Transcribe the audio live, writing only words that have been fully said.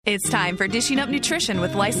It's time for Dishing Up Nutrition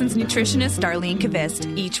with licensed nutritionist Darlene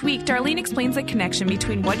Kvist. Each week, Darlene explains the connection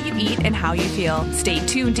between what you eat and how you feel. Stay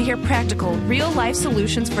tuned to hear practical, real-life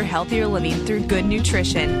solutions for healthier living through good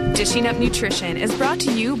nutrition. Dishing Up Nutrition is brought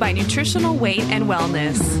to you by Nutritional Weight and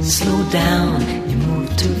Wellness. Slow down, you move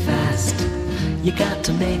too fast. You got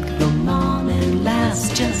to make the morning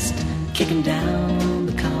last. Just kicking down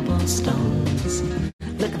the cobblestones.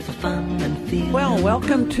 Looking for fun and feeling. Well,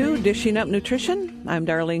 welcome to Dishing Up Nutrition. I'm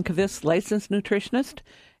Darlene Kvist, licensed nutritionist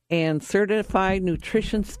and certified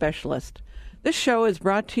nutrition specialist. This show is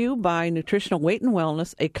brought to you by Nutritional Weight and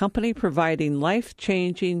Wellness, a company providing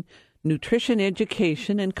life-changing nutrition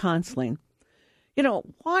education and counseling. You know,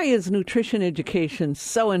 why is nutrition education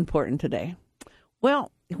so important today?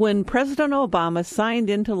 Well, when President Obama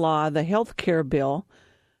signed into law the health care bill,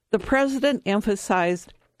 the president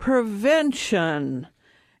emphasized prevention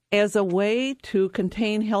as a way to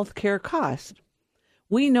contain health care costs.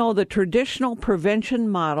 We know the traditional prevention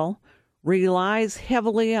model relies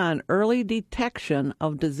heavily on early detection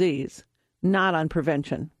of disease, not on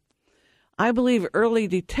prevention. I believe early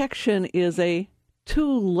detection is a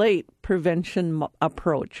too late prevention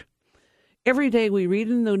approach. Every day we read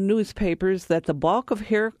in the newspapers that the bulk of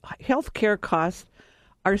health care costs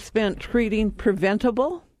are spent treating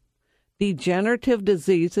preventable, degenerative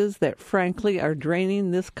diseases that, frankly, are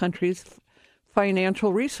draining this country's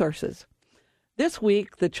financial resources. This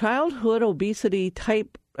week, the childhood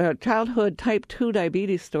type 2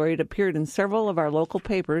 diabetes story appeared in several of our local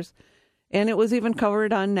papers, and it was even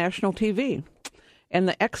covered on national TV. And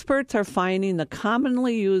the experts are finding the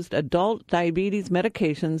commonly used adult diabetes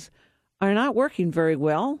medications are not working very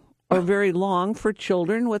well or very long for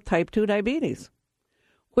children with type 2 diabetes,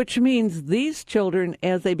 which means these children,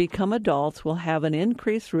 as they become adults, will have an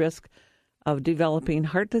increased risk of developing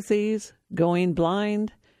heart disease, going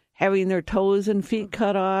blind, having their toes and feet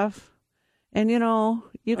cut off. And, you know,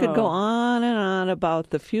 you could go on and on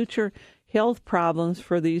about the future health problems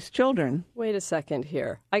for these children. Wait a second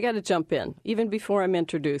here. I got to jump in, even before I'm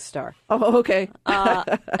introduced, Star. Oh, okay.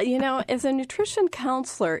 You know, as a nutrition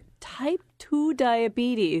counselor, type 2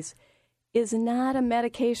 diabetes is not a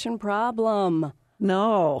medication problem.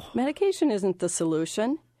 No. Medication isn't the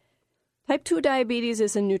solution. Type 2 diabetes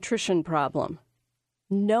is a nutrition problem.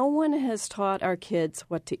 No one has taught our kids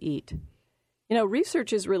what to eat. You know,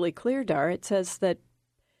 research is really clear, Dar. It says that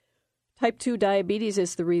type 2 diabetes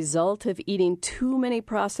is the result of eating too many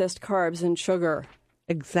processed carbs and sugar.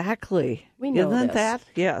 Exactly. We know Isn't this. that?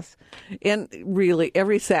 Yes. And really,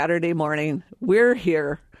 every Saturday morning, we're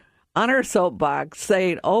here on our soapbox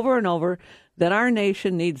saying over and over that our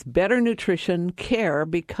nation needs better nutrition care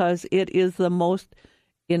because it is the most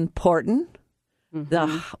important,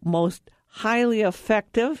 the most highly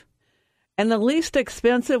effective, and the least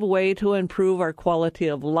expensive way to improve our quality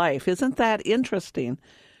of life. Isn't that interesting?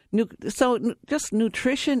 So just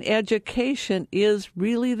nutrition education is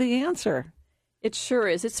really the answer. It sure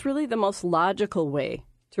is. It's really the most logical way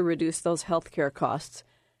to reduce those healthcare costs.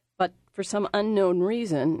 But for some unknown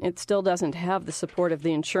reason, it still doesn't have the support of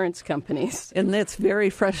the insurance companies. And that's very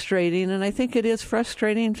frustrating. And I think it is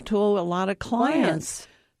frustrating to a lot of clients.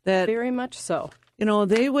 That, very much so. You know,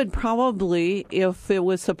 they would probably, if it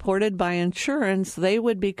was supported by insurance, they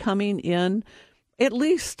would be coming in at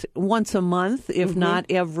least once a month, if not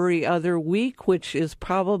every other week, which is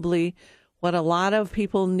probably what a lot of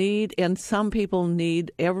people need. And some people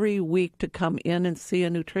need every week to come in and see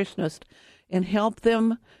a nutritionist and help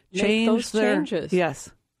them change those changes.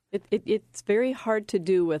 Yes. It's very hard to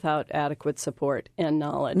do without adequate support and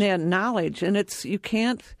knowledge. And knowledge. And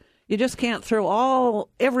you just can't throw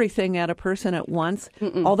everything at a person at once,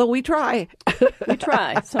 although we try. We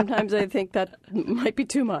try. Sometimes I think that might be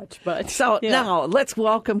too much. But So now let's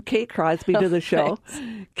welcome Kate Crosby to the show.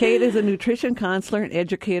 Kate is a nutrition counselor and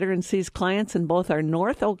educator and sees clients in both our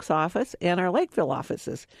North Oaks office and our Lakeville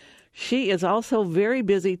offices. She is also very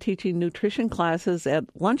busy teaching nutrition classes at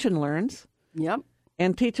Lunch and Learns. Yep.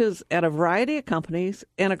 And teaches at a variety of companies.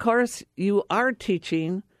 And, of course, you are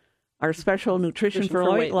teaching our special Nutrition for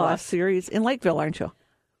Weight Loss series in Lakeville, aren't you?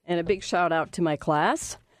 And a big shout out to my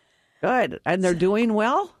class. Good. And they're doing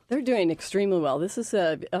well? They're doing extremely well. This is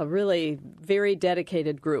a really very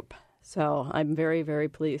dedicated group. So I'm very, very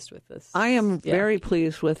pleased with this. I am very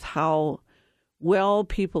pleased with how well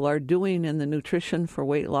people are doing in the Nutrition for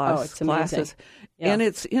Weight Loss classes. Yeah. And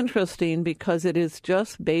it's interesting because it is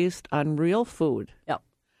just based on real food. Yep.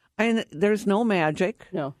 And there's no magic.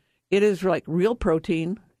 No. It is like real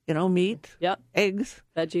protein, meat, eggs.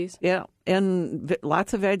 Veggies. Yeah, and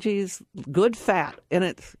lots of veggies, good fat. And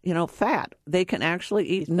it's, fat. They can actually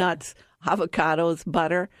eat nuts, avocados,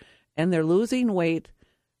 butter, and they're losing weight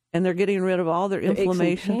And they're getting rid of all their inflammation.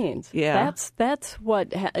 Aches and pains. Yeah. That's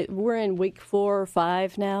what we're in week 4 or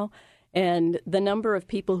 5 now, and the number of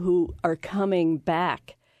people who are coming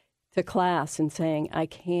back to class and saying, I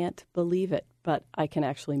can't believe it, but I can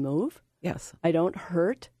actually move. Yes. I don't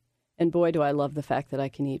hurt. And boy, do I love the fact that I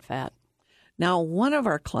can eat fat. Now, one of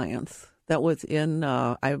our clients that was in,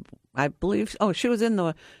 I believe, she was in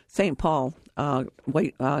the St. Paul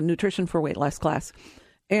Nutrition for Weight Loss class.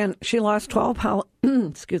 And she lost 12 pounds,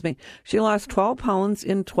 excuse me, she lost 12 pounds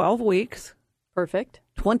in 12 weeks. Perfect.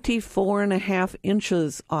 24 and a half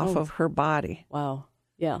inches off of her body. Wow.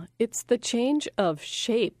 Yeah. It's the change of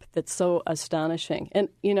shape that's so astonishing. And,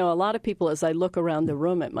 a lot of people, as I look around the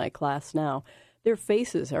room at my class now, their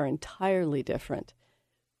faces are entirely different.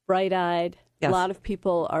 Bright-eyed. Yes. A lot of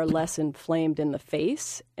people are less inflamed in the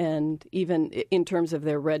face, and even in terms of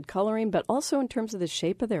their red coloring, but also in terms of the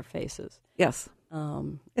shape of their faces. Yes.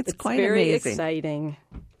 It's quite very amazing. Exciting.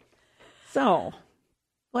 So,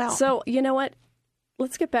 you know what?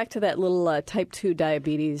 Let's get back to that little type 2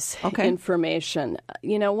 diabetes information.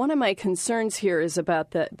 One of my concerns here is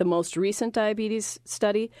about the most recent diabetes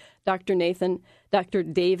study. Dr.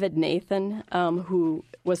 David Nathan, who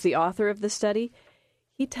was the author of the study,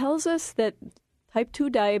 he tells us that type 2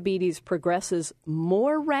 diabetes progresses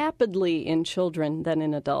more rapidly in children than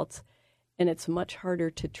in adults, and it's much harder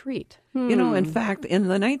to treat. In fact, in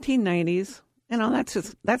the 1990s,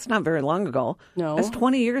 that's not very long ago. No. That's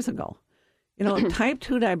 20 years ago. Type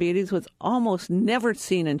 2 diabetes was almost never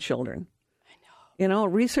seen in children. I know.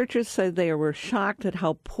 Researchers said they were shocked at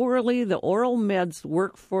how poorly the oral meds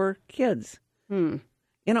work for kids. And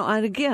again,